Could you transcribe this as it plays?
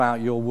about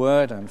your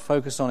word and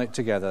focus on it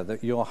together,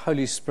 that your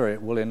Holy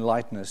Spirit will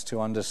enlighten us to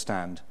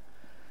understand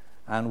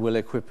and will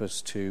equip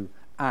us to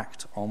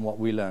act on what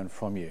we learn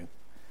from you,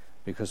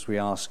 because we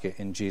ask it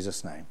in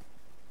Jesus' name.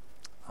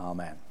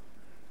 Amen.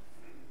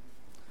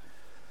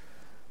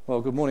 Well,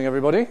 good morning,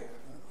 everybody.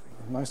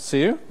 Nice to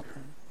see you.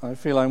 I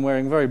feel I'm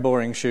wearing very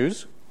boring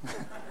shoes.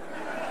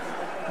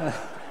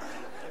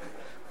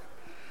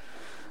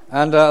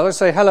 And let's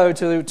say hello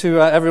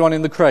to everyone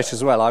in the creche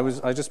as well.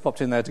 I just popped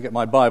in there to get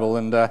my Bible,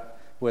 and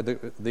where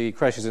the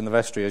creche is in the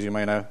vestry, as you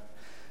may know.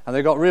 And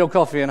they've got real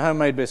coffee and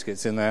homemade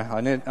biscuits in there.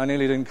 I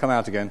nearly didn't come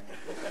out again.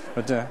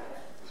 But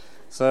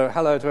so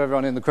hello to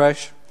everyone in the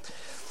creche.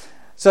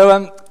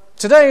 So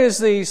today is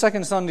the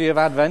second Sunday of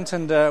Advent,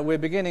 and we're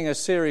beginning a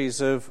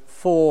series of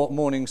 4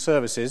 morning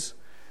services,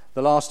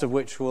 the last of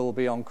which will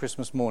be on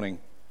Christmas morning,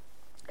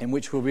 in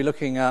which we'll be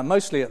looking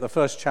mostly at the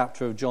first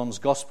chapter of John's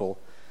Gospel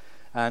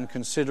and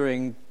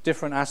considering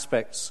different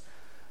aspects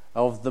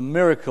of the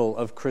miracle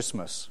of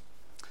Christmas.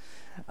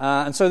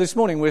 And so this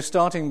morning we're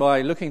starting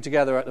by looking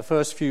together at the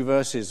first few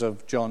verses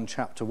of John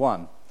chapter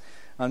 1.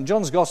 And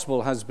John's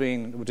Gospel has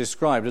been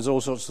described as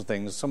all sorts of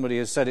things. Somebody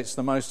has said it's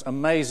the most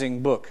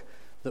amazing book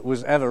that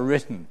was ever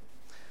written.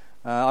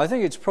 I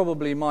think it's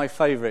probably my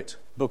favourite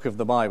book of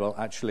the Bible,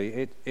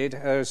 actually. It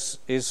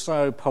is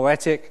so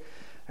poetic.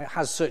 It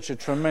has such a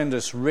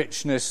tremendous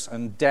richness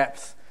and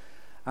depth.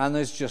 And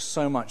there's just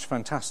so much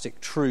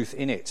fantastic truth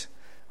in it.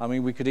 I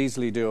mean, we could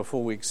easily do a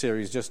 4-week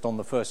series just on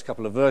the first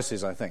couple of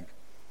verses, I think.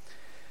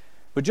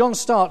 But John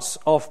starts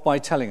off by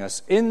telling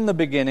us, in the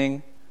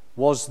beginning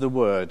was the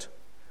Word,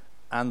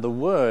 and the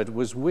Word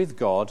was with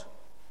God,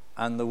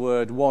 and the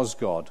Word was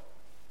God.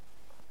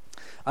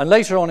 And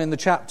later on in the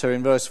chapter,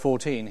 in verse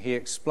 14, he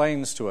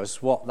explains to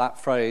us what that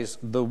phrase,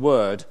 the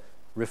Word,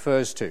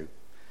 refers to.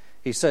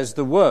 He says,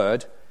 the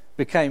Word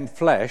became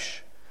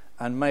flesh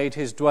and made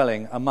his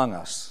dwelling among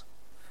us.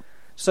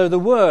 So the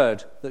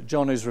Word that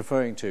John is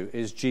referring to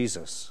is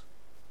Jesus.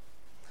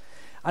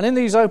 And in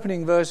these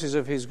opening verses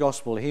of his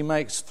Gospel, he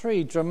makes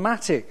 3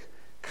 dramatic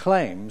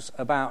claims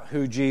about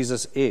who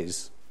Jesus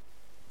is.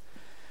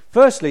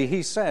 Firstly,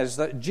 he says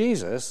that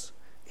Jesus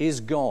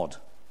is God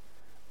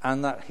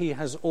and that he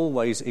has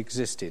always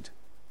existed.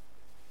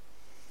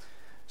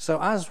 So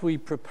as we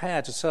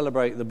prepare to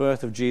celebrate the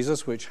birth of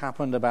Jesus, which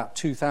happened about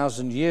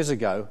 2,000 years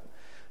ago,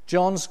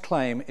 John's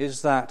claim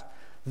is that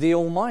the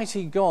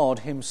Almighty God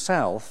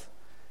himself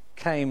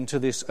came to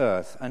this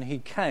earth, and he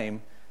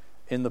came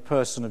in the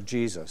person of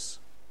Jesus.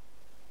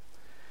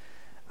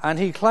 And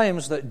he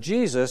claims that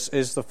Jesus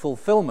is the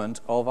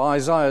fulfillment of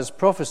Isaiah's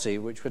prophecy,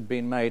 which had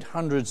been made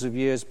hundreds of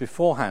years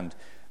beforehand,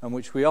 and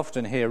which we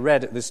often hear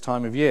read at this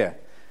time of year.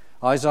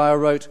 Isaiah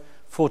wrote,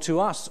 "For to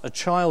us a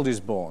child is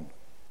born,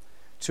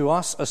 to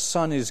us a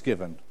son is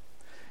given,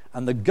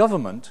 and the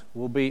government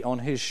will be on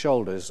his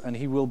shoulders, and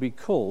he will be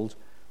called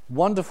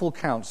Wonderful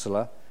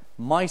Counselor,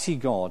 Mighty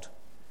God,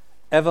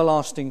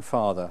 Everlasting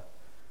Father,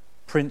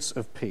 Prince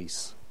of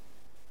Peace."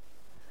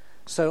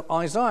 So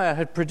Isaiah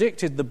had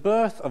predicted the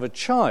birth of a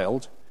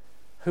child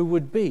who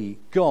would be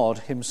God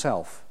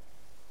himself.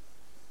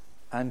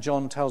 And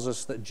John tells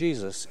us that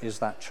Jesus is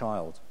that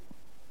child.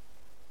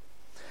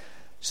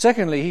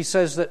 Secondly, he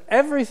says that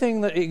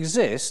everything that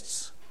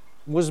exists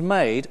was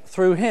made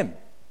through him.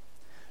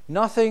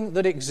 Nothing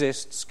that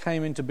exists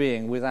came into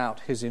being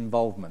without his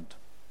involvement.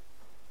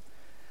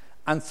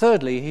 And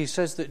thirdly, he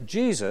says that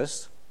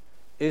Jesus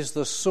is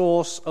the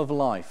source of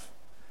life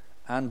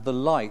and the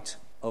light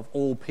of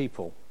all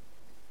people.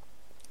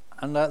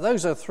 And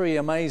those are 3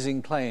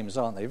 amazing claims,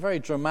 aren't they? Very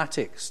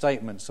dramatic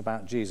statements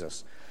about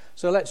Jesus.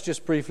 So let's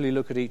just briefly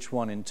look at each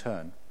one in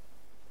turn.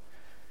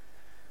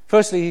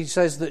 Firstly, he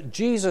says that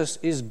Jesus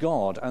is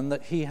God and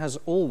that he has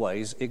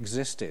always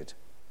existed.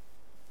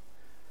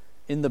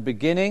 In the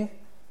beginning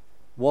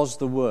was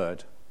the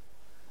Word,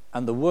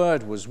 and the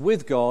Word was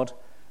with God,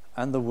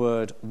 and the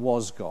Word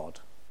was God.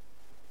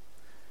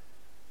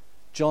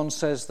 John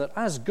says that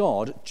as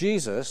God,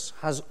 Jesus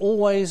has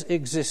always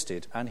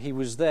existed, and he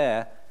was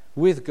there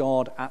with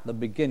God at the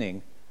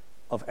beginning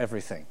of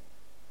everything.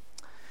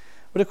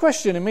 But a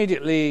question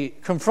immediately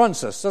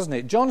confronts us, doesn't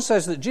it? John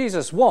says that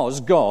Jesus was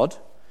God,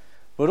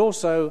 but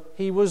also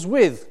he was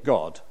with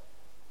God.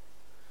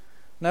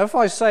 Now, if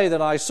I say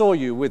that I saw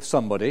you with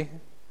somebody,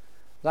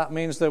 that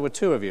means there were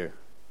 2 of you.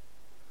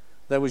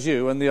 There was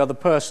you and the other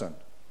person.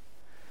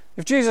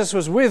 If Jesus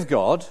was with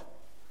God,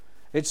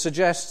 it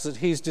suggests that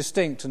he's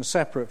distinct and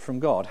separate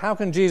from God. How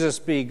can Jesus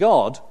be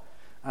God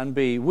and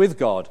be with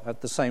God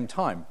at the same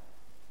time?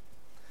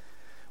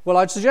 Well,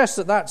 I'd suggest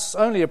that that's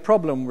only a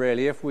problem,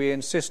 really, if we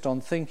insist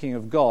on thinking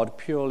of God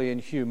purely in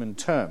human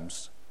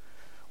terms,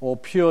 or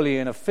purely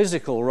in a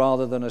physical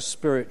rather than a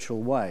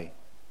spiritual way.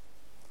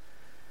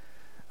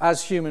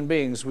 As human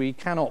beings, we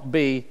cannot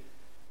be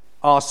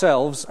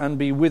ourselves and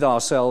be with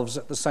ourselves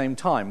at the same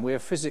time. We are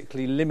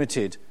physically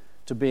limited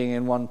to being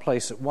in one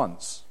place at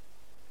once.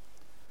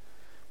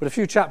 But a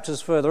few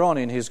chapters further on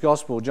in his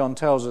Gospel, John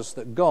tells us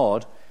that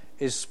God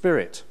is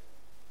spirit.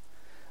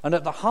 And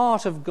at the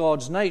heart of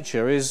God's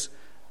nature is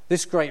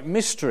this great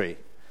mystery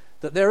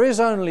that there is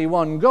only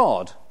one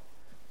God,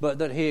 but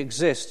that he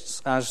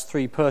exists as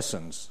three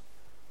persons: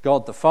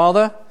 God the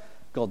Father,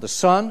 God the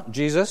Son,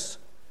 Jesus,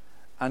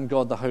 and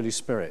God the Holy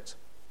Spirit.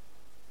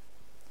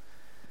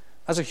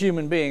 As a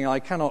human being, I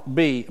cannot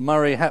be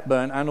Murray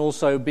Hepburn and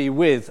also be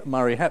with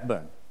Murray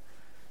Hepburn.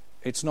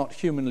 It's not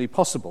humanly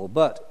possible,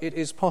 but it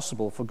is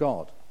possible for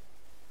God.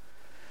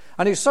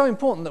 And it's so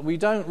important that we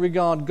don't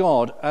regard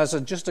God as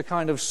just a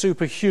kind of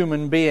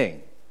superhuman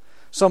being,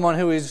 someone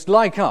who is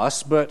like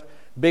us, but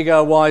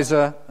bigger,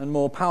 wiser, and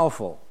more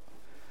powerful,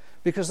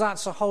 because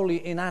that's a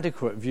wholly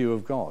inadequate view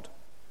of God.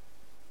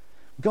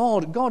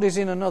 God is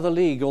in another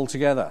league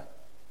altogether.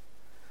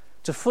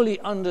 To fully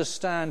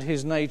understand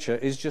his nature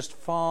is just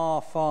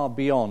far, far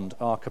beyond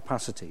our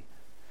capacity.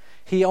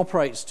 He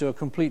operates to a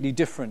completely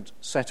different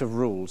set of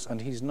rules,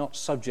 and he's not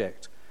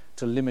subject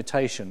to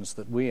limitations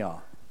that we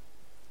are.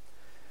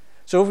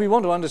 So if we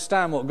want to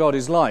understand what God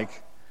is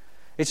like,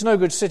 it's no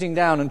good sitting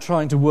down and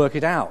trying to work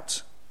it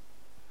out.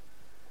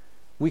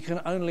 We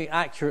can only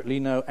accurately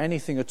know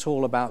anything at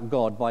all about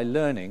God by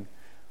learning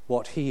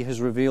what he has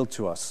revealed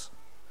to us.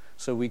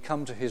 So we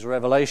come to his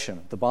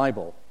revelation, the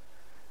Bible,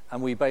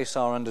 and we base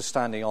our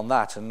understanding on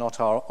that and not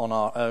on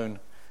our own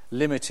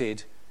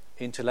limited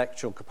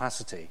intellectual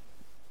capacity.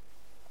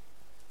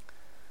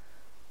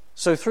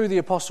 So through the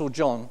Apostle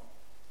John,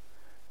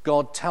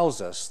 God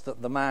tells us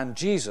that the man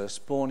Jesus,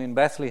 born in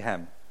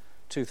Bethlehem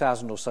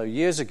 2,000 or so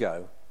years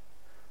ago,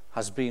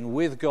 has been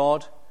with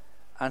God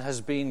and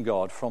has been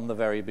God from the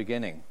very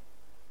beginning.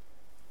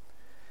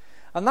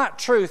 And that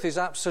truth is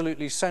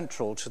absolutely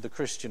central to the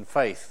Christian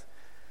faith.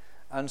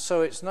 And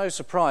so it's no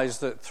surprise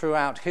that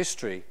throughout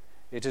history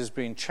it has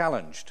been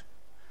challenged.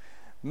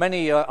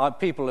 Many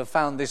people have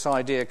found this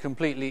idea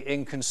completely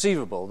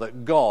inconceivable,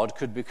 that God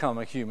could become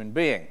a human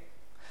being.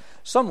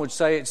 Some would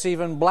say it's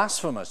even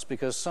blasphemous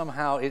because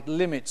somehow it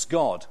limits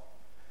God.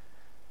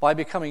 By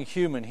becoming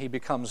human, he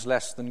becomes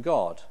less than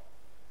God.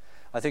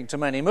 I think to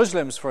many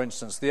Muslims, for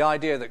instance, the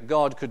idea that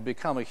God could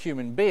become a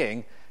human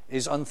being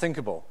is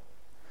unthinkable.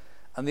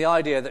 And the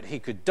idea that he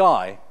could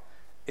die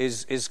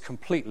is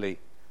completely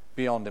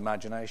beyond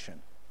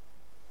imagination.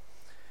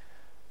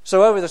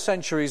 So over the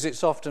centuries,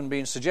 it's often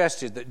been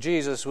suggested that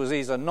Jesus was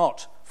either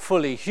not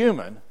fully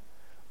human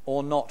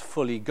or not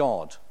fully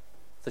God,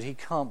 that he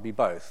can't be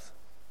both.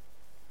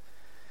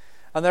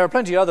 And there are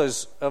plenty of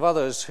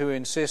others who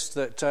insist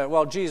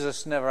that,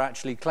 Jesus never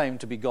actually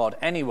claimed to be God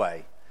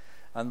anyway,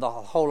 and the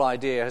whole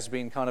idea has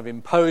been kind of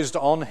imposed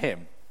on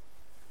him.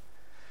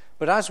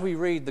 But as we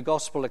read the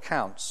gospel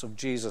accounts of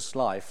Jesus'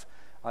 life,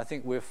 I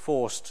think we're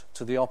forced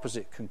to the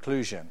opposite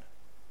conclusion.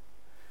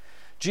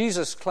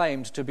 Jesus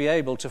claimed to be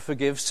able to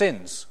forgive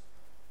sins,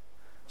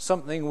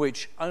 something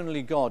which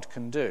only God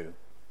can do.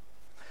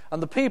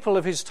 And the people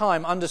of his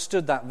time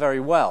understood that very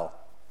well.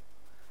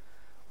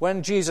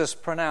 When Jesus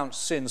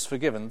pronounced sins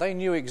forgiven, they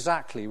knew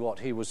exactly what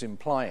he was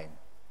implying.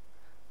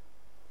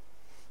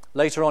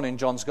 Later on in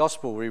John's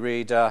Gospel, we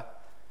read,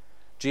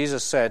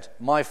 Jesus said,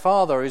 "My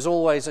Father is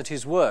always at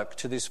his work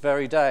to this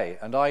very day,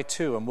 and I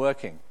too am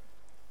working."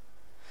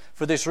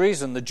 For this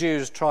reason, the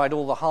Jews tried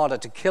all the harder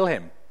to kill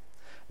him,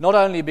 not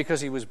only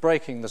because he was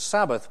breaking the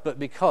Sabbath, but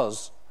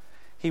because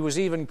he was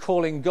even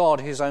calling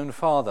God his own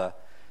Father,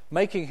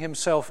 making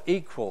himself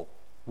equal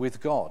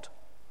with God.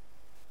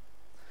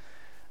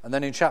 And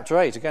then in chapter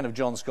 8, again of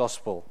John's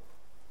Gospel,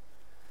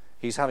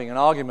 he's having an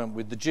argument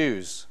with the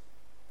Jews.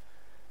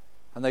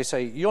 And they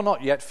say, "You're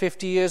not yet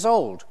 50 years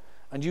old,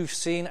 and you've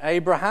seen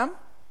Abraham?"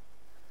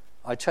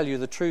 "I tell you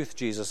the truth,"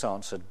 Jesus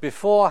answered,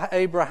 "before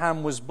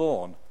Abraham was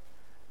born,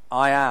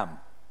 I am."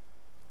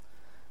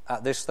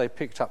 At this they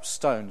picked up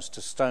stones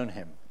to stone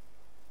him.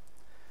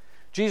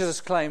 Jesus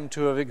claimed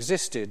to have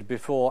existed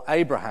before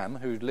Abraham,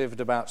 who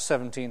lived about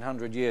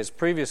 1,700 years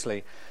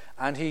previously,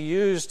 and he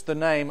used the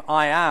name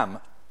I am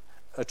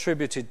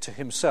attributed to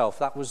himself.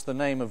 That was the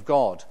name of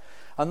God.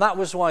 And that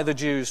was why the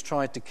Jews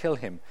tried to kill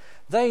him.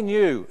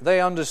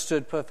 They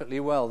understood perfectly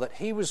well that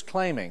he was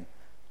claiming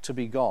to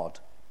be God.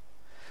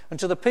 And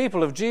to the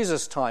people of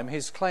Jesus' time,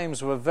 his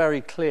claims were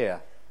very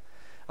clear,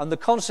 and the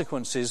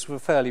consequences were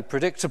fairly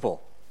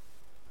predictable.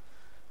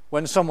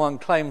 When someone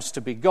claims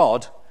to be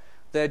God,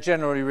 they're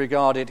generally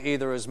regarded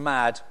either as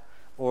mad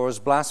or as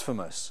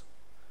blasphemous.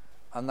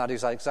 And that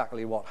is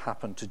exactly what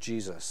happened to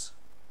Jesus,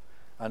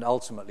 and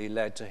ultimately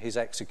led to his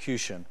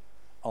execution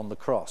on the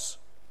cross.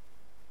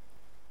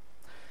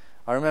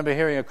 I remember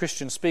hearing a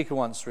Christian speaker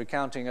once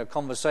recounting a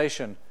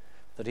conversation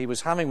that he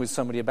was having with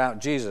somebody about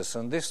Jesus,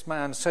 and this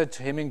man said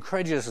to him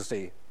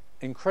incredulously,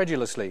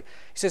 he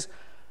says,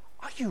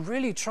 "Are you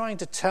really trying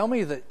to tell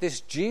me that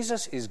this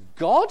Jesus is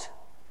God?"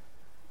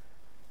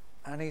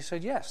 And he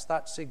said, "Yes,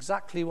 that's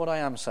exactly what I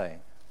am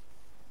saying.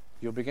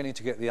 You're beginning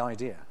to get the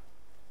idea."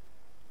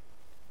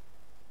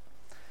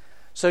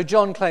 So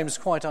John claims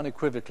quite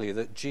unequivocally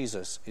that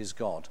Jesus is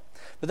God.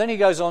 But then he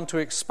goes on to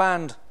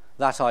expand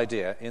that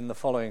idea in the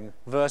following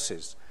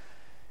verses.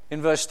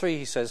 In verse 3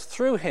 he says,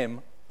 "Through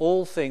him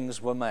all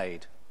things were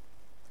made.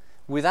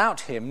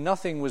 Without him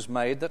nothing was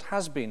made that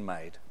has been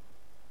made."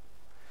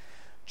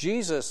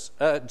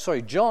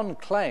 John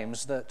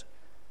claims that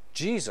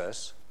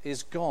Jesus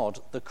is God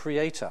the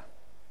Creator.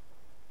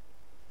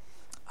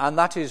 And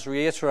that is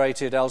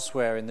reiterated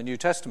elsewhere in the New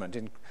Testament.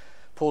 In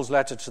Paul's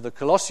letter to the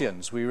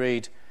Colossians, we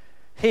read,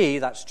 "He,"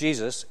 that's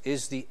Jesus,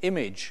 "is the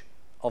image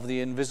of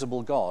the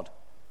invisible God,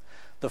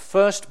 the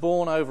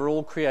firstborn over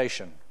all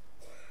creation.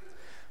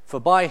 For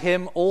by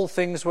him all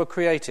things were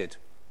created,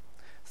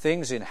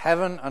 things in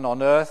heaven and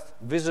on earth,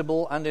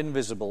 visible and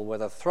invisible,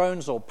 whether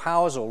thrones or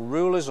powers or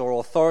rulers or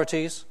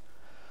authorities.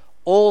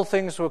 All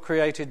things were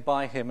created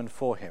by him and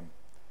for him.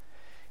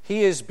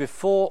 He is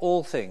before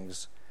all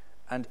things,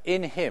 and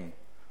in him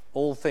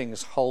all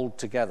things hold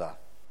together."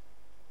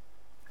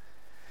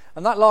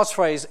 And that last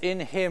phrase,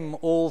 "in him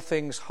all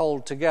things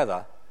hold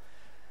together,"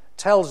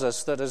 tells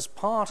us that as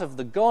part of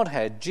the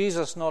Godhead,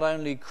 Jesus not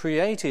only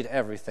created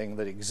everything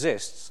that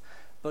exists,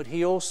 but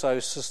he also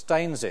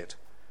sustains it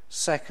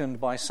second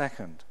by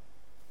second.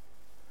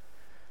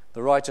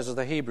 The writers of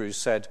the Hebrews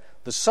said,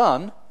 "The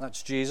Son,"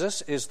 that's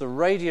Jesus, "is the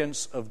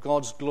radiance of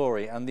God's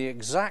glory and the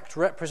exact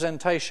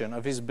representation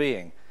of his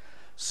being,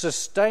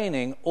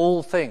 sustaining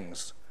all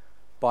things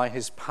by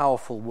his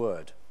powerful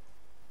word."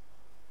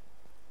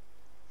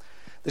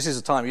 This is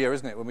a time of year,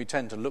 isn't it, when we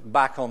tend to look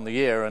back on the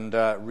year and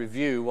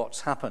review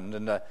what's happened.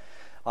 And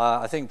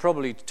I think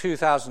probably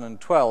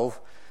 2012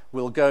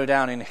 will go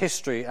down in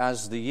history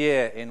as the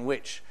year in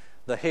which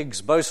the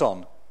Higgs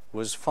boson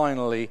was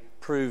finally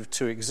proved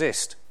to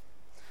exist.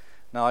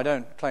 Now, I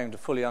don't claim to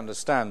fully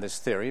understand this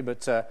theory,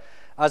 but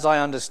as I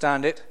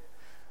understand it,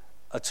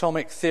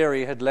 atomic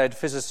theory had led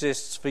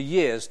physicists for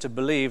years to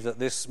believe that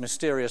this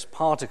mysterious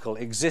particle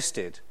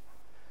existed.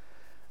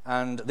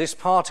 And this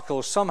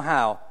particle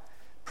somehow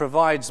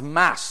provides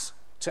mass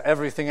to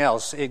everything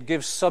else. It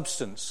gives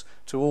substance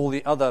to all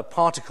the other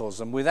particles,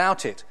 and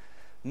without it,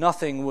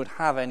 nothing would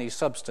have any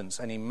substance,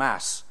 any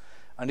mass,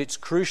 and it's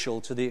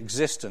crucial to the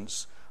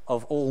existence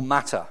of all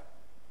matter.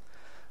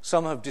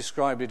 Some have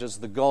described it as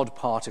the God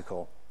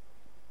particle.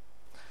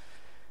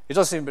 It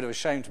does seem a bit of a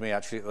shame to me,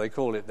 actually, that they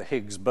call it the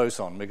Higgs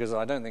boson, because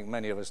I don't think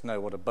many of us know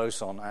what a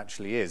boson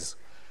actually is.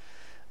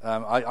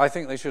 I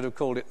think they should have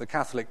called it the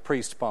Catholic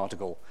priest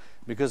particle,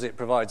 because it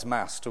provides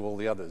mass to all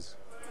the others.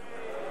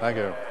 Thank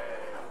you.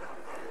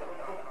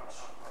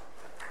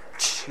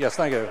 Yes,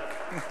 thank you.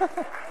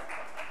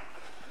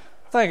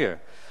 Thank you.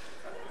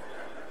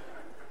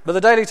 But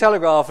the Daily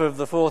Telegraph of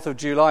the 4th of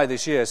July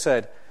this year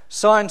said,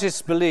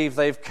 "Scientists believe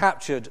they've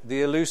captured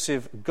the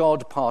elusive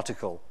God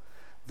particle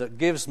that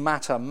gives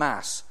matter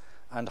mass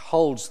and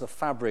holds the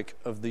fabric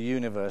of the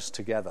universe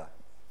together."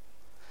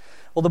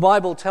 Well, the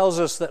Bible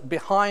tells us that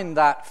behind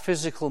that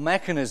physical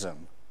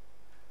mechanism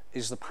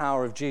is the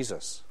power of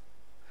Jesus.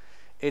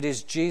 It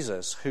is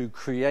Jesus who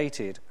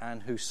created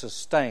and who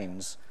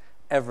sustains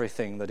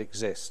everything that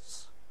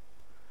exists.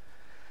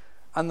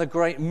 And the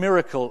great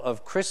miracle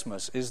of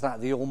Christmas is that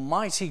the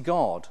Almighty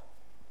God,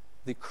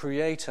 the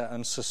creator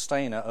and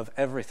sustainer of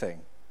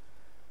everything,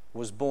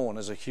 was born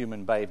as a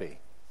human baby.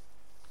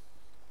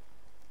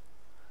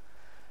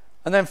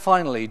 And then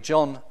finally,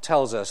 John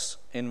tells us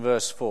in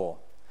verse 4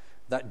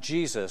 that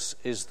Jesus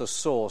is the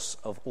source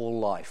of all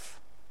life.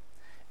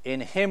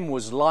 In him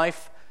was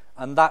life,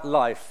 and that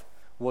life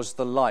was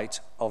the light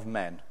of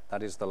men.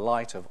 That is, the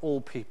light of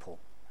all people.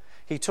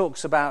 He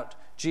talks about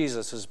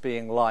Jesus as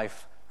being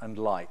life and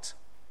light.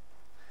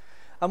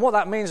 And what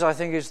that means, I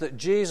think, is that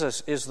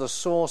Jesus is the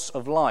source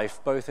of life,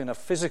 both in a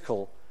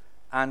physical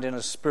and in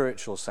a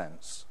spiritual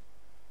sense.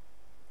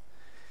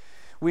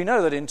 We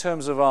know that in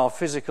terms of our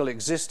physical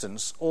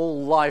existence,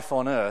 all life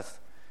on earth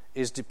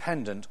is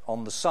dependent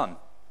on the sun.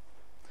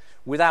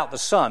 Without the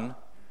sun,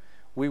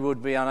 we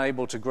would be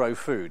unable to grow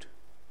food.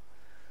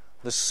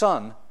 The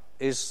sun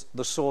is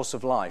the source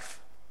of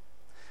life.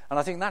 And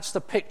I think that's the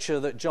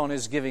picture that John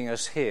is giving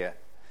us here.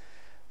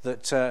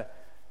 That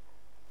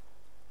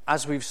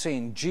as we've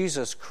seen,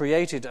 Jesus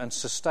created and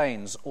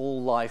sustains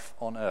all life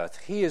on earth.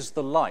 He is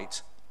the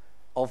light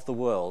of the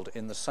world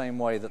in the same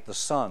way that the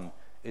sun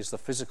is the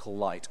physical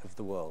light of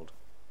the world.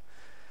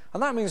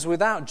 And that means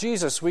without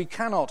Jesus, we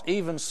cannot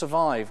even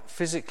survive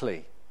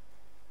physically.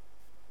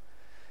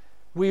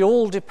 We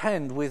all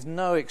depend, with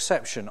no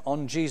exception,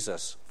 on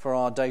Jesus for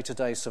our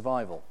day-to-day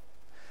survival.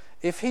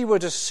 If he were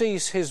to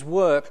cease his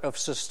work of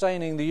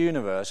sustaining the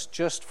universe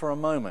just for a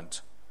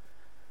moment,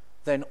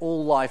 then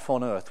all life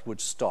on earth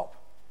would stop.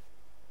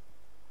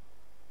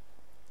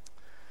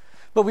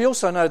 But we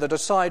also know that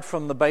aside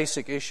from the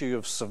basic issue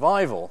of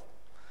survival,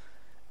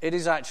 it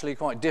is actually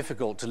quite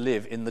difficult to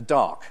live in the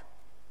dark.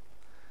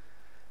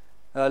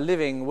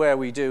 Living where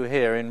we do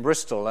here in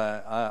Bristol,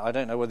 I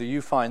don't know whether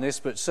you find this,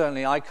 but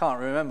certainly I can't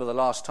remember the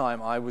last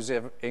time I was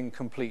ever in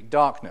complete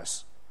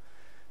darkness.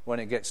 When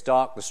it gets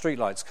dark, the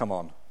streetlights come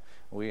on.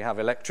 We have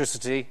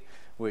electricity,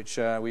 which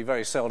we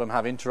very seldom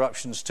have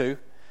interruptions to,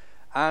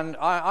 and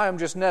I am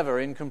just never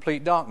in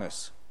complete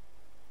darkness.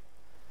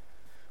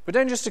 But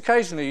then just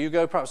occasionally you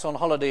go perhaps on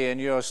holiday and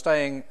you're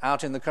staying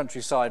out in the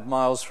countryside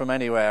miles from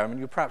anywhere, and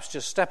you perhaps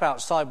just step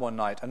outside one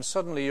night and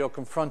suddenly you're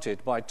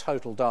confronted by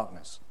total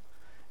darkness.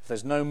 If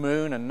there's no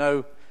moon and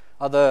no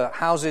other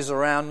houses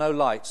around, no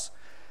lights,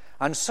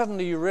 and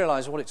suddenly you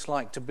realize what it's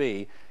like to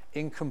be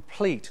in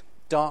complete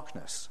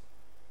darkness.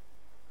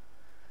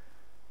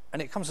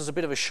 And it comes as a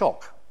bit of a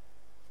shock.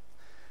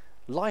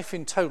 Life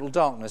in total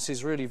darkness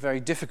is really very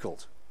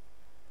difficult.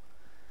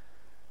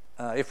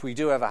 If we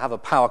do ever have a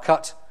power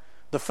cut,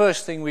 the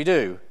first thing we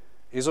do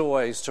is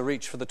always to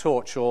reach for the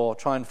torch or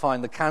try and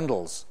find the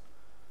candles,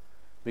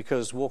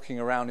 because walking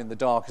around in the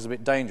dark is a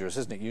bit dangerous,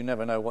 isn't it? You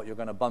never know what you're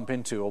going to bump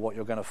into or what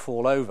you're going to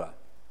fall over.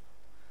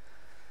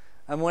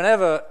 And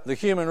whenever the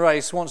human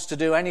race wants to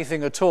do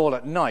anything at all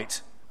at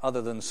night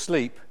other than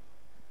sleep,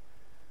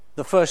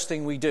 the first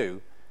thing we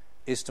do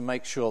is to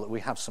make sure that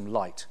we have some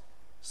light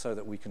so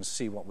that we can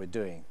see what we're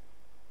doing.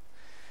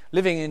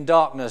 Living in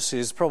darkness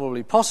is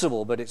probably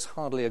possible, but it's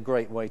hardly a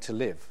great way to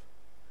live.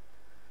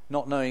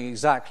 Not knowing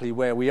exactly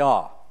where we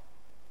are,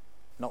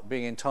 not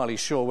being entirely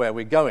sure where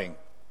we're going,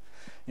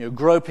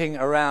 groping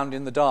around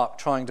in the dark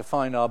trying to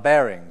find our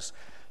bearings,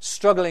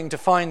 struggling to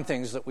find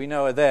things that we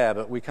know are there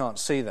but we can't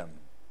see them.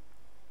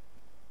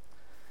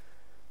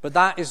 But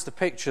that is the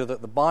picture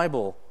that the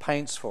Bible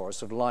paints for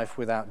us of life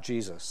without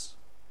Jesus.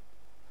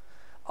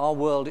 Our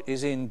world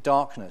is in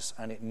darkness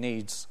and it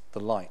needs the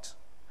light.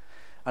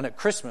 And at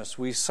Christmas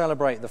we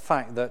celebrate the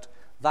fact that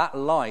that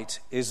light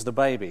is the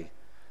baby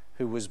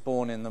who was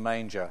born in the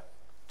manger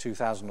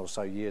 2,000 or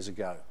so years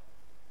ago.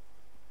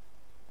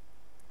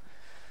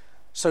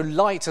 So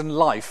light and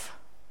life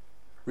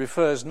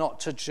refers not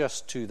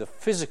just to the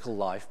physical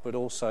life, but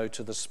also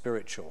to the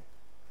spiritual.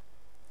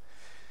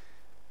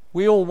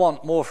 We all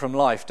want more from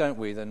life, don't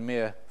we, than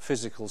mere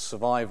physical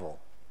survival.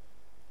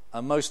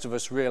 And most of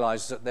us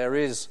realize that there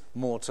is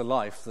more to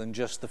life than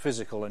just the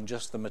physical and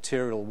just the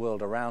material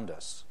world around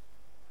us.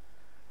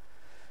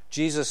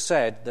 Jesus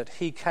said that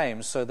he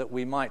came so that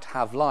we might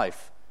have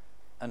life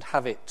and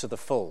have it to the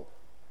full.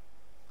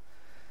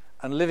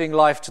 And living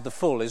life to the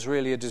full is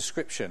really a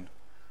description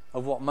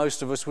of what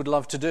most of us would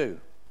love to do.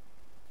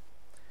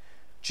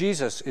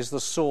 Jesus is the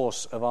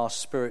source of our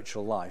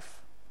spiritual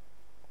life.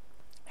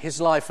 His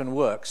life and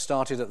work,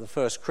 started at the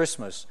first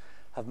Christmas,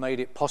 have made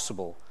it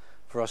possible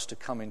for us to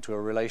come into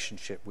a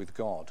relationship with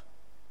God.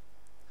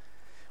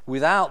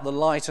 Without the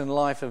light and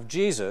life of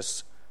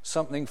Jesus,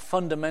 something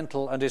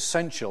fundamental and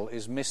essential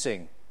is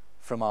missing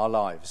from our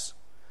lives,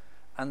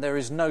 and there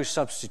is no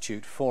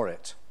substitute for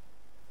it.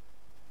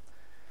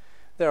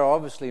 There are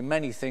obviously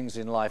many things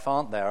in life,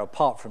 aren't there,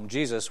 apart from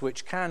Jesus,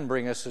 which can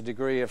bring us a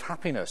degree of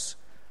happiness,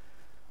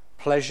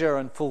 pleasure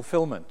and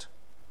fulfillment.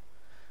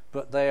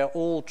 But they are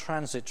all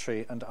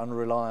transitory and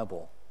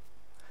unreliable.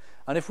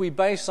 And if we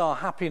base our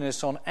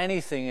happiness on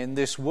anything in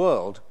this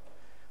world,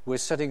 we're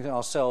setting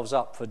ourselves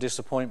up for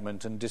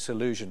disappointment and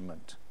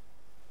disillusionment.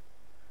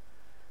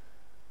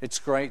 It's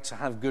great to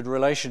have good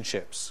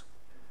relationships,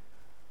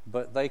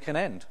 but they can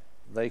end.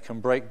 They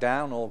can break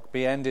down or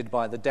be ended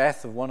by the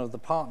death of one of the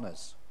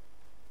partners.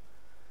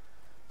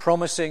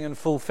 Promising and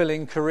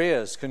fulfilling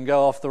careers can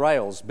go off the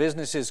rails.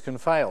 Businesses can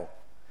fail.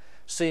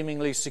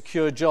 Seemingly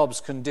secure jobs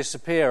can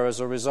disappear as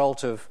a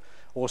result of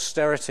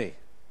austerity.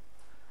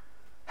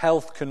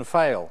 Health can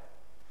fail.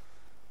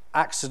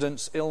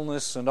 Accidents,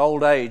 illness, and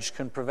old age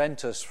can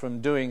prevent us from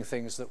doing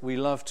things that we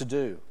love to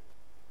do.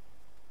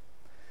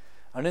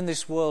 And in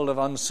this world of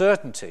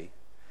uncertainty,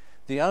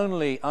 the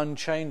only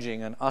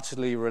unchanging and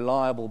utterly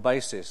reliable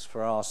basis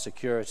for our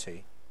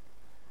security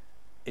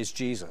is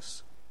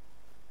Jesus.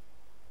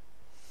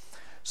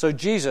 So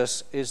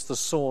Jesus is the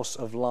source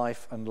of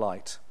life and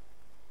light.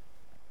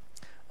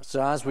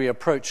 So as we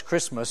approach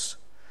Christmas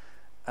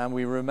and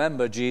we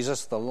remember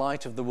Jesus, the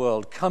light of the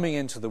world, coming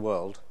into the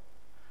world,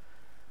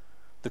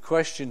 the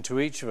question to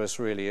each of us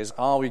really is,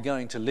 are we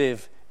going to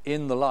live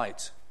in the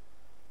light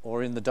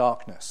or in the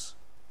darkness?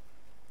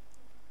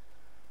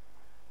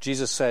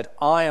 Jesus said,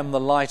 I am the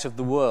light of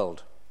the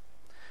world.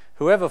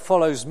 Whoever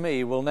follows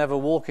me will never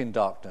walk in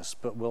darkness,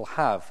 but will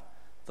have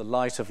the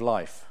light of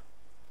life.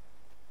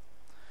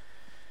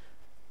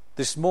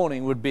 This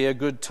morning would be a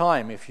good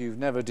time, if you've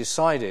never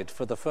decided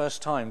for the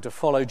first time to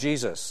follow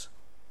Jesus,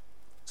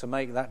 to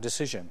make that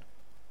decision.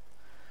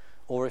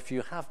 Or if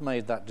you have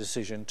made that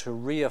decision, to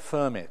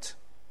reaffirm it.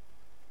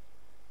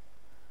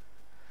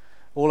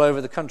 All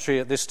over the country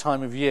at this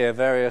time of year,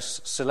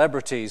 various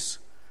celebrities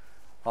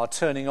are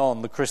turning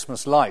on the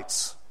Christmas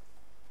lights.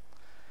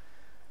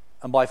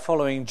 And by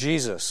following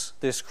Jesus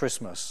this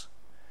Christmas,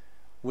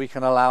 we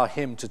can allow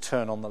him to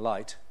turn on the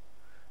light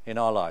in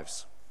our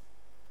lives.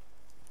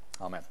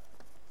 Amen.